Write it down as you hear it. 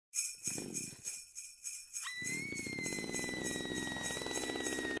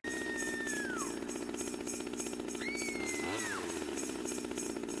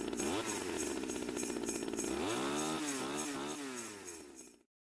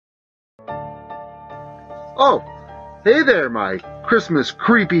Oh, hey there, my Christmas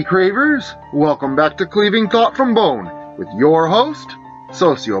creepy cravers. Welcome back to Cleaving Thought from Bone with your host,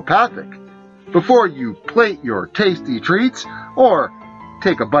 Sociopathic. Before you plate your tasty treats or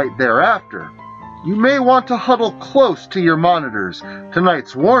take a bite thereafter, you may want to huddle close to your monitors.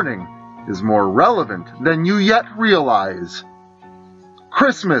 Tonight's warning is more relevant than you yet realize.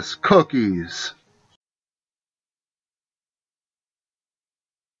 Christmas cookies.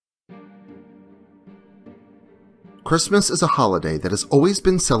 Christmas is a holiday that has always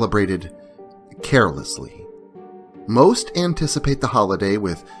been celebrated carelessly. Most anticipate the holiday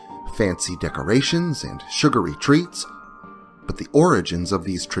with fancy decorations and sugary treats, but the origins of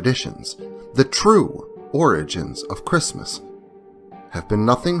these traditions, the true origins of Christmas, have been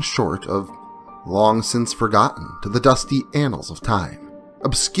nothing short of long since forgotten to the dusty annals of time,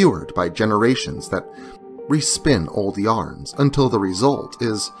 obscured by generations that respin old yarns until the result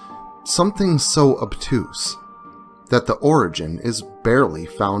is something so obtuse that the origin is barely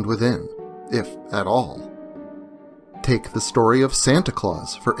found within, if at all. Take the story of Santa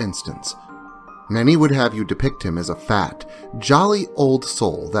Claus, for instance. Many would have you depict him as a fat, jolly old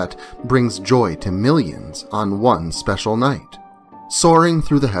soul that brings joy to millions on one special night, soaring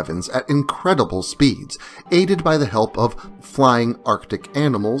through the heavens at incredible speeds, aided by the help of flying Arctic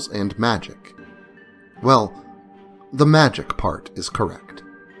animals and magic. Well, the magic part is correct.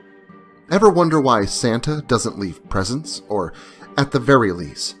 Ever wonder why Santa doesn't leave presents, or, at the very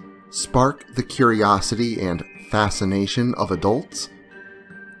least, spark the curiosity and fascination of adults?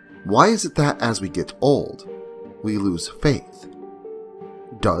 Why is it that as we get old, we lose faith?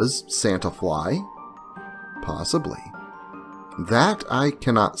 Does Santa fly? Possibly. That I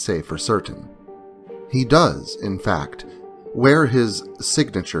cannot say for certain. He does, in fact, wear his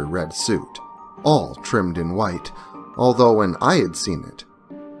signature red suit, all trimmed in white, although when I had seen it,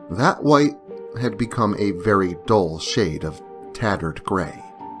 that white had become a very dull shade of tattered gray.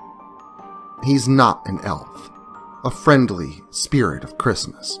 He's not an elf, a friendly spirit of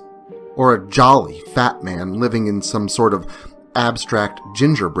Christmas, or a jolly fat man living in some sort of abstract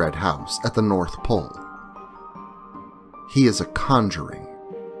gingerbread house at the North Pole. He is a conjuring,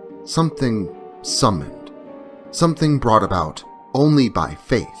 something summoned, something brought about only by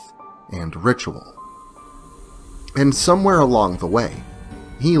faith and ritual. And somewhere along the way,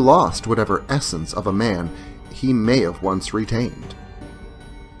 he lost whatever essence of a man he may have once retained.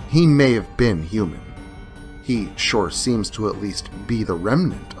 He may have been human. He sure seems to at least be the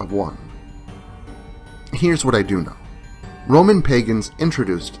remnant of one. Here's what I do know. Roman pagans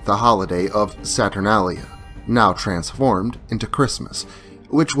introduced the holiday of Saturnalia, now transformed into Christmas,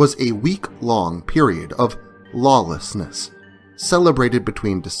 which was a week-long period of lawlessness, celebrated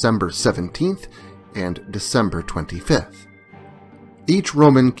between December 17th and December 25th. Each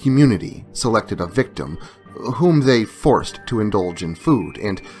Roman community selected a victim whom they forced to indulge in food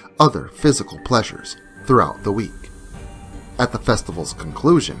and other physical pleasures throughout the week. At the festival's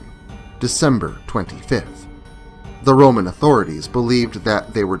conclusion, December 25th, the Roman authorities believed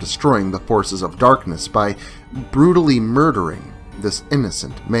that they were destroying the forces of darkness by brutally murdering this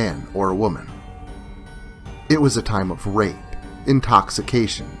innocent man or woman. It was a time of rape,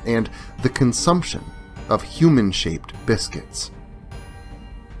 intoxication, and the consumption of human-shaped biscuits.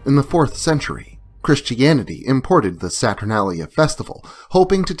 In the 4th century, Christianity imported the Saturnalia festival,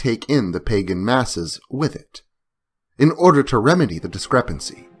 hoping to take in the pagan masses with it. In order to remedy the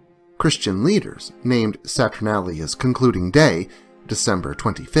discrepancy, Christian leaders named Saturnalia's concluding day, December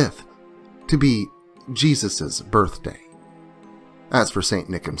 25th, to be Jesus' birthday. As for Saint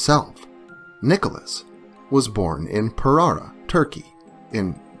Nick himself, Nicholas was born in Ferrara, Turkey,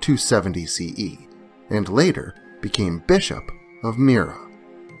 in 270 CE, and later became Bishop of Myra.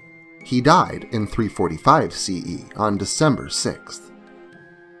 He died in 345 CE on December 6th.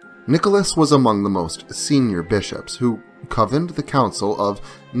 Nicholas was among the most senior bishops who covened the Council of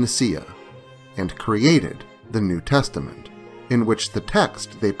Nicaea and created the New Testament, in which the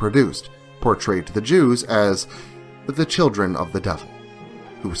text they produced portrayed the Jews as the children of the devil,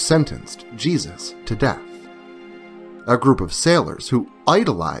 who sentenced Jesus to death. A group of sailors who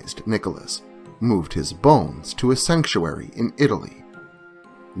idolized Nicholas moved his bones to a sanctuary in Italy.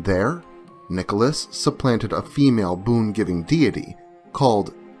 There, Nicholas supplanted a female boon-giving deity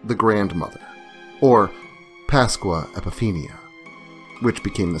called the Grandmother, or Pasqua Epiphania, which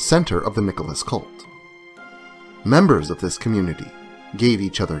became the center of the Nicholas cult. Members of this community gave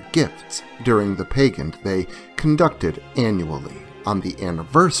each other gifts during the pageant they conducted annually on the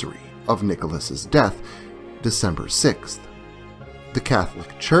anniversary of Nicholas's death, December 6th. The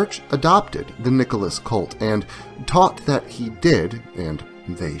Catholic Church adopted the Nicholas cult and taught that he did, and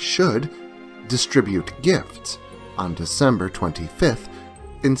they should, distribute gifts on December 25th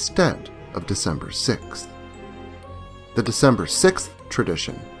instead of December 6th. The December 6th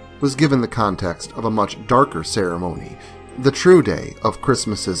tradition was given the context of a much darker ceremony, the true day of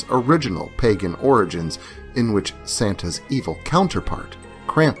Christmas's original pagan origins, in which Santa's evil counterpart,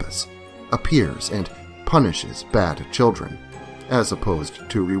 Krampus, appears and punishes bad children, as opposed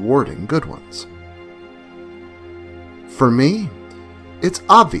to rewarding good ones. For me, it's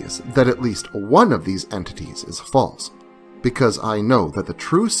obvious that at least one of these entities is false, because I know that the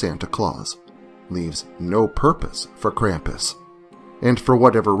true Santa Claus leaves no purpose for Krampus, and for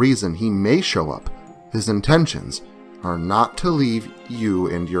whatever reason he may show up, his intentions are not to leave you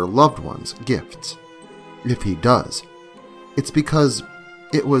and your loved ones gifts. If he does, it's because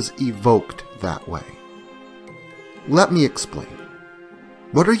it was evoked that way. Let me explain.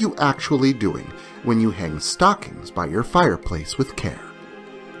 What are you actually doing when you hang stockings by your fireplace with care?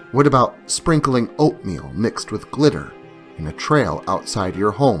 What about sprinkling oatmeal mixed with glitter in a trail outside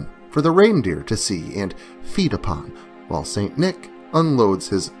your home for the reindeer to see and feed upon while St. Nick unloads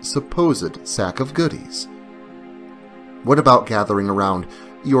his supposed sack of goodies? What about gathering around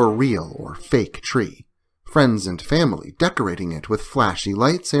your real or fake tree, friends and family decorating it with flashy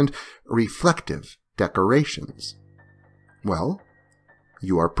lights and reflective decorations? Well,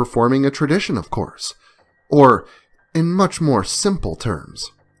 you are performing a tradition, of course, or, in much more simple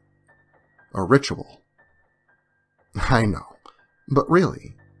terms, a ritual. I know, but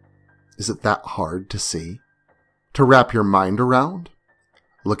really, is it that hard to see? To wrap your mind around?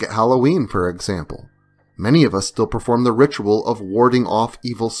 Look at Halloween, for example. Many of us still perform the ritual of warding off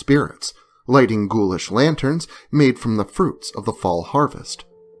evil spirits, lighting ghoulish lanterns made from the fruits of the fall harvest,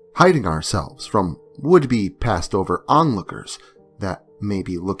 hiding ourselves from would-be passed-over onlookers that may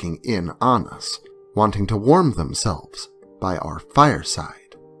be looking in on us, wanting to warm themselves by our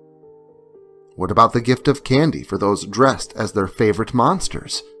fireside. What about the gift of candy for those dressed as their favorite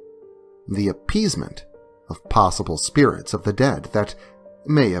monsters? The appeasement of possible spirits of the dead that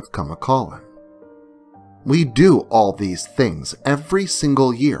may have come a-calling. We do all these things every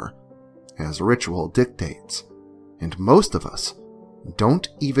single year, as ritual dictates, and most of us don't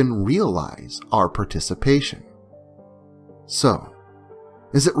even realize our participation. So,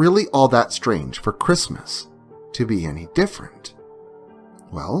 is it really all that strange for Christmas to be any different?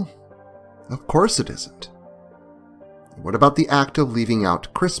 Well, of course it isn't. What about the act of leaving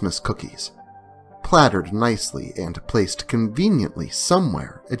out Christmas cookies, plattered nicely and placed conveniently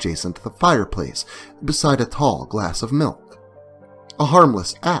somewhere adjacent to the fireplace beside a tall glass of milk? A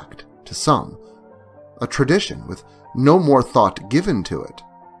harmless act to some, a tradition with no more thought given to it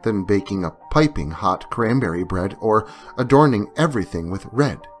than baking a piping hot cranberry bread or adorning everything with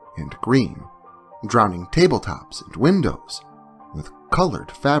red and green, drowning tabletops and windows with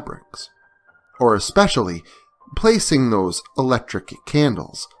colored fabrics, or especially placing those electric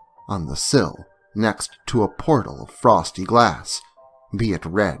candles on the sill next to a portal of frosty glass, be it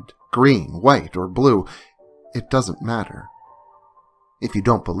red, green, white, or blue, it doesn't matter. If you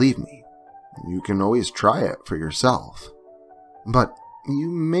don't believe me, you can always try it for yourself. But you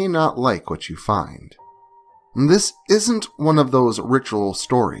may not like what you find. This isn't one of those ritual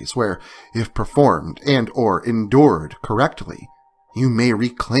stories where, if performed and or endured correctly, you may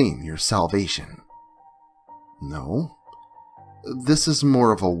reclaim your salvation. No, this is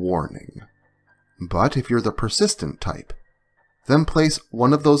more of a warning. But if you're the persistent type, then place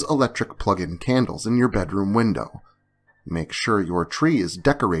one of those electric plug-in candles in your bedroom window. Make sure your tree is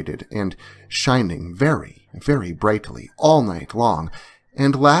decorated and shining very, very brightly all night long.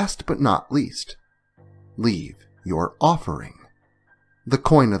 And last but not least, leave your offering. The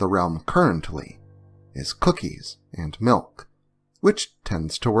coin of the realm currently is cookies and milk, which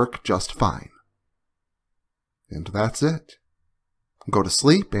tends to work just fine. And that's it. Go to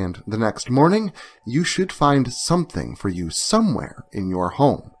sleep, and the next morning you should find something for you somewhere in your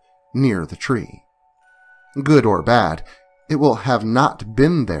home, near the tree. Good or bad, it will have not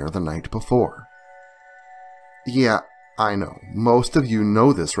been there the night before. Yeah, I know, most of you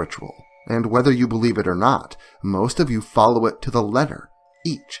know this ritual, and whether you believe it or not, most of you follow it to the letter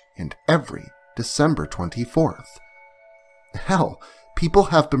each and every December 24th. Hell, people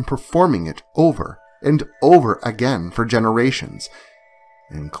have been performing it over and over again for generations,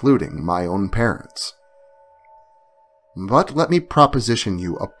 including my own parents. But let me proposition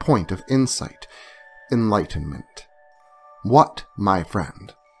you a point of insight, enlightenment. What, my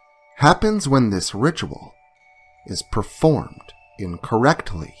friend, happens when this ritual is performed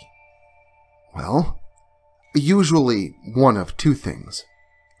incorrectly? Well, usually one of two things.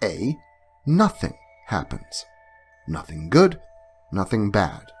 A, nothing happens. Nothing good, nothing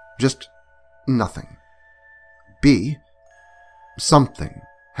bad. Just nothing. B, something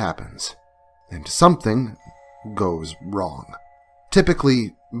happens, and something goes wrong.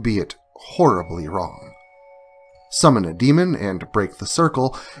 Typically, be it horribly wrong. Summon a demon and break the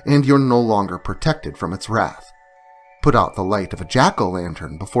circle, and you're no longer protected from its wrath. Put out the light of a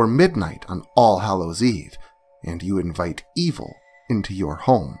jack-o'-lantern before midnight on All Hallows' Eve, and you invite evil into your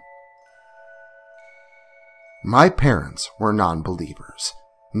home. My parents were non-believers.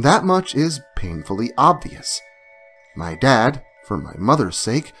 That much is painfully obvious. My dad, for my mother's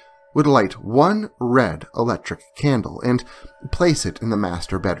sake, would light one red electric candle and place it in the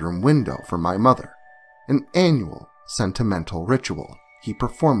master bedroom window for my mother, an annual sentimental ritual he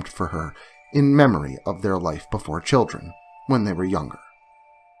performed for her in memory of their life before children, when they were younger.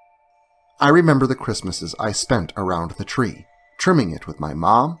 I remember the Christmases I spent around the tree, trimming it with my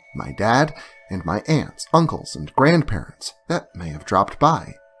mom, my dad, and my aunts, uncles, and grandparents that may have dropped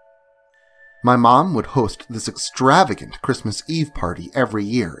by. My mom would host this extravagant Christmas Eve party every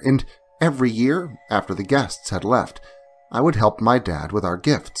year, and every year, after the guests had left, I would help my dad with our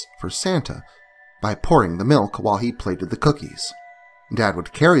gifts for Santa by pouring the milk while he plated the cookies. Dad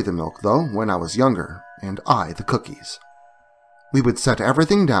would carry the milk, though, when I was younger, and I the cookies. We would set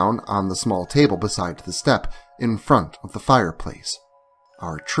everything down on the small table beside the step in front of the fireplace,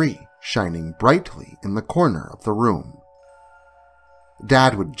 our tree shining brightly in the corner of the room.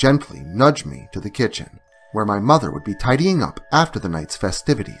 Dad would gently nudge me to the kitchen, where my mother would be tidying up after the night's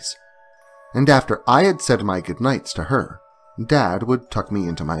festivities. And after I had said my goodnights to her, Dad would tuck me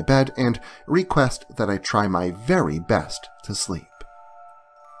into my bed and request that I try my very best to sleep.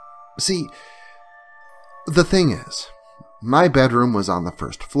 See, the thing is, my bedroom was on the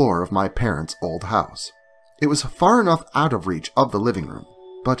first floor of my parents' old house. It was far enough out of reach of the living room,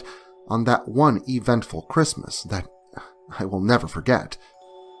 but on that one eventful Christmas that I will never forget,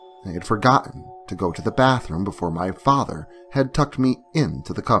 I had forgotten to go to the bathroom before my father had tucked me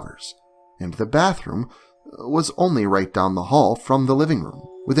into the covers, and the bathroom was only right down the hall from the living room,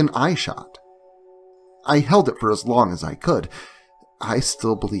 within eyeshot. I held it for as long as I could. I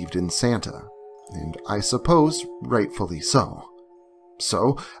still believed in Santa, and I suppose rightfully so.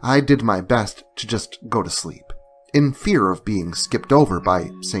 So I did my best to just go to sleep, in fear of being skipped over by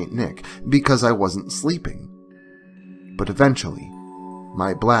St. Nick because I wasn't sleeping. But eventually,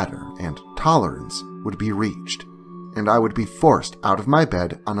 my bladder and tolerance would be reached, and I would be forced out of my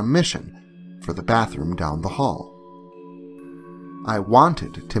bed on a mission for the bathroom down the hall. I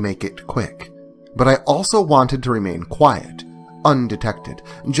wanted to make it quick, but I also wanted to remain quiet, undetected,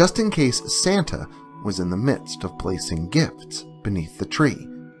 just in case Santa was in the midst of placing gifts beneath the tree.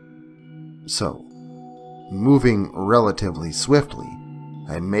 So, moving relatively swiftly,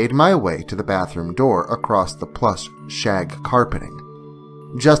 I made my way to the bathroom door across the plush shag carpeting.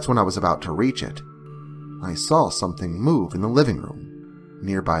 Just when I was about to reach it, I saw something move in the living room,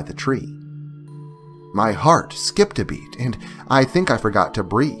 nearby the tree. My heart skipped a beat, and I think I forgot to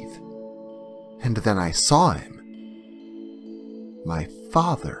breathe. And then I saw him. My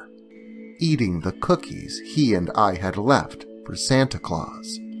father, eating the cookies he and I had left for Santa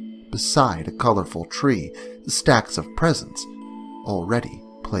Claus, beside a colorful tree, stacks of presents already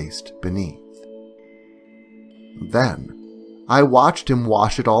placed beneath. Then, I watched him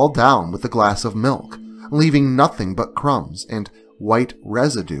wash it all down with a glass of milk, leaving nothing but crumbs and white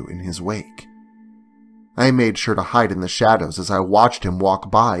residue in his wake. I made sure to hide in the shadows as I watched him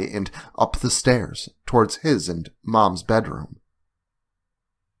walk by and up the stairs towards his and Mom's bedroom.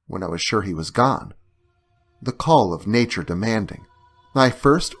 When I was sure he was gone, the call of nature demanding, I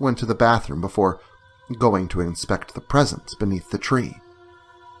first went to the bathroom before going to inspect the presents beneath the tree.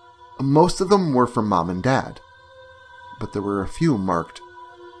 Most of them were from Mom and Dad, but there were a few marked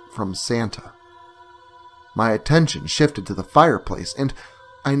from Santa. My attention shifted to the fireplace, and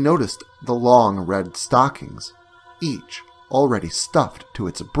I noticed the long red stockings, each already stuffed to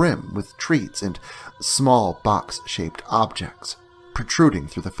its brim with treats and small box-shaped objects protruding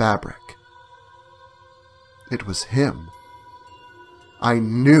through the fabric. It was him. I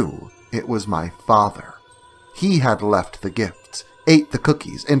knew it was my father. He had left the gifts, ate the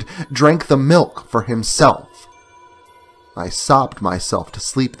cookies, and drank the milk for himself. I sobbed myself to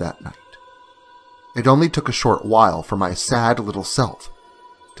sleep that night. It only took a short while for my sad little self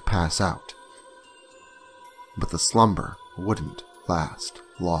to pass out. But the slumber wouldn't last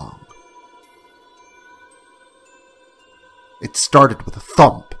long. It started with a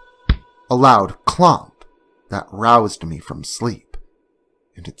thump, a loud clomp that roused me from sleep,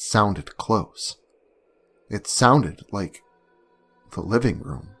 and it sounded close. It sounded like the living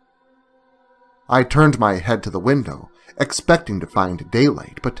room. I turned my head to the window, expecting to find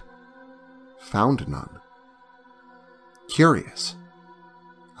daylight, but found none. Curious,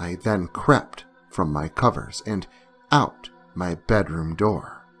 I then crept from my covers and out my bedroom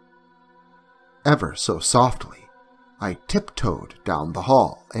door. Ever so softly, I tiptoed down the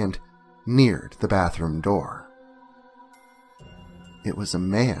hall and neared the bathroom door. It was a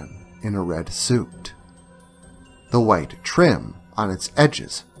man in a red suit. The white trim on its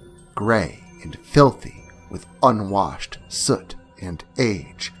edges, gray and filthy with unwashed soot and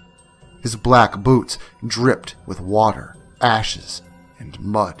age. His black boots dripped with water, ashes, and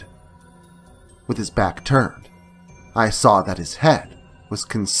mud. With his back turned, I saw that his head was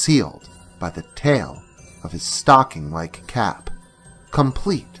concealed by the tail of his stocking-like cap,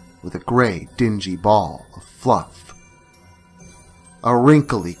 complete with a gray, dingy ball of fluff. A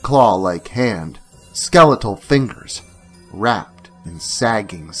wrinkly claw-like hand, skeletal fingers, wrapped in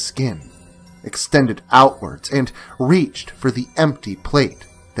sagging skin, extended outwards and reached for the empty plate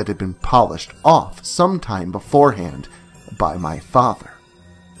that had been polished off some time beforehand by my father.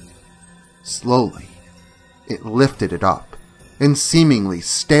 Slowly, it lifted it up and seemingly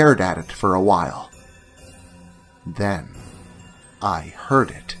stared at it for a while. Then I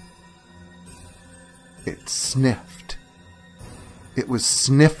heard it. It sniffed. It was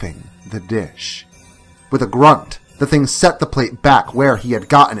sniffing the dish. With a grunt, the thing set the plate back where he had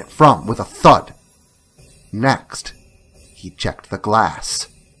gotten it from with a thud. Next, he checked the glass.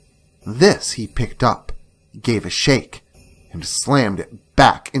 This he picked up, gave a shake, and slammed it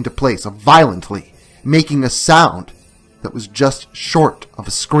back into place violently, making a sound that was just short of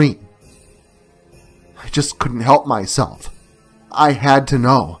a scream. I just couldn't help myself. I had to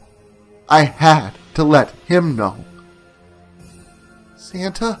know. I had to let him know.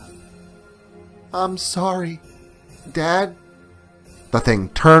 Santa? I'm sorry. Dad? The thing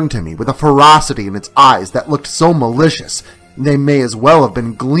turned to me with a ferocity in its eyes that looked so malicious they may as well have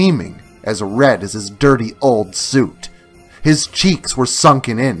been gleaming as red as his dirty old suit. His cheeks were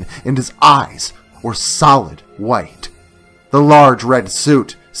sunken in, and his eyes were solid white. The large red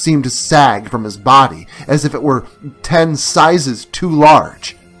suit seemed to sag from his body as if it were 10 sizes too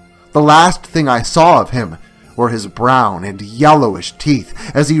large. The last thing I saw of him were his brown and yellowish teeth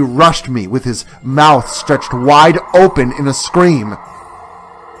as he rushed me with his mouth stretched wide open in a scream.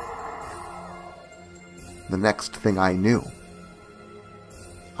 The next thing I knew,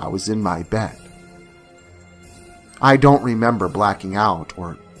 I was in my bed. I don't remember blacking out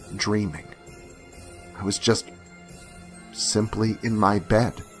or dreaming. I was just simply in my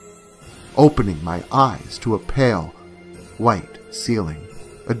bed, opening my eyes to a pale, white ceiling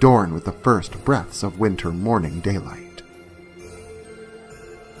adorned with the first breaths of winter morning daylight.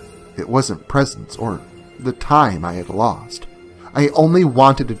 It wasn't presents or the time I had lost. I only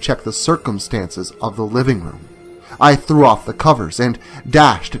wanted to check the circumstances of the living room. I threw off the covers and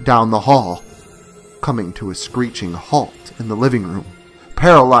dashed down the hall, coming to a screeching halt in the living room,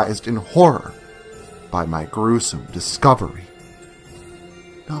 paralyzed in horror by my gruesome discovery.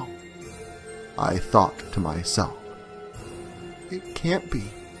 No, I thought to myself, it can't be.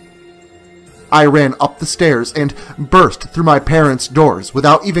 I ran up the stairs and burst through my parents' doors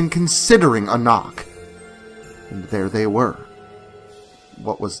without even considering a knock. And there they were.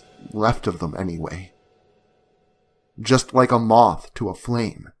 What was left of them anyway. Just like a moth to a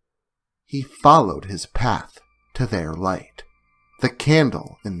flame, he followed his path to their light, the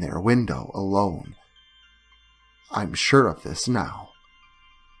candle in their window alone. I'm sure of this now.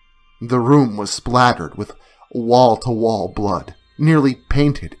 The room was splattered with wall-to-wall blood, nearly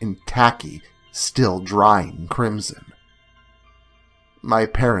painted in tacky, still drying crimson. My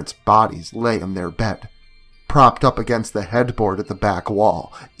parents' bodies lay on their bed, propped up against the headboard at the back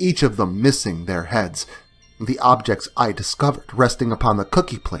wall, each of them missing their heads, the objects I discovered resting upon the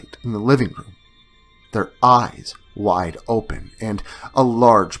cookie plate in the living room, their eyes wide open, and a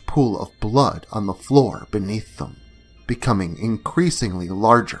large pool of blood on the floor beneath them, becoming increasingly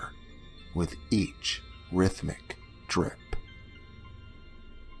larger with each rhythmic drip.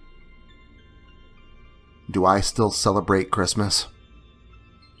 Do I still celebrate Christmas?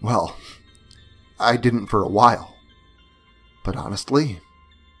 Well, I didn't for a while. But honestly,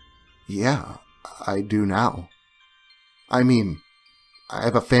 yeah, I do now. I mean, I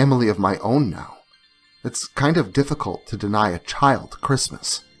have a family of my own now. It's kind of difficult to deny a child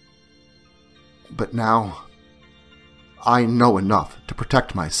Christmas. But now, I know enough to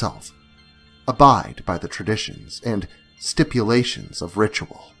protect myself, abide by the traditions and stipulations of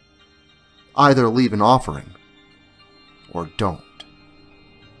ritual. Either leave an offering, or don't.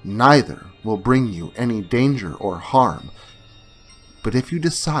 Neither will bring you any danger or harm, but if you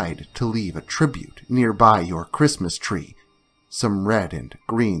decide to leave a tribute nearby your Christmas tree, some red and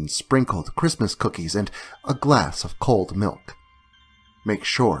green sprinkled Christmas cookies, and a glass of cold milk. Make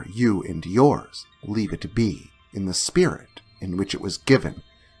sure you and yours leave it be in the spirit in which it was given.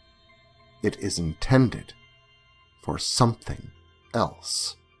 It is intended for something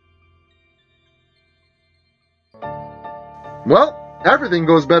else. Well, everything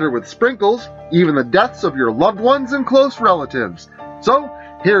goes better with sprinkles, even the deaths of your loved ones and close relatives. So,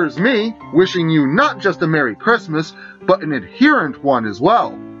 here's me wishing you not just a Merry Christmas, but an adherent one as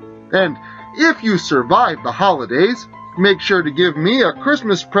well. And if you survive the holidays, make sure to give me a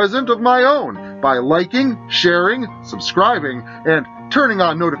Christmas present of my own by liking, sharing, subscribing, and turning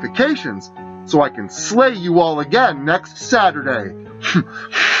on notifications so I can slay you all again next Saturday.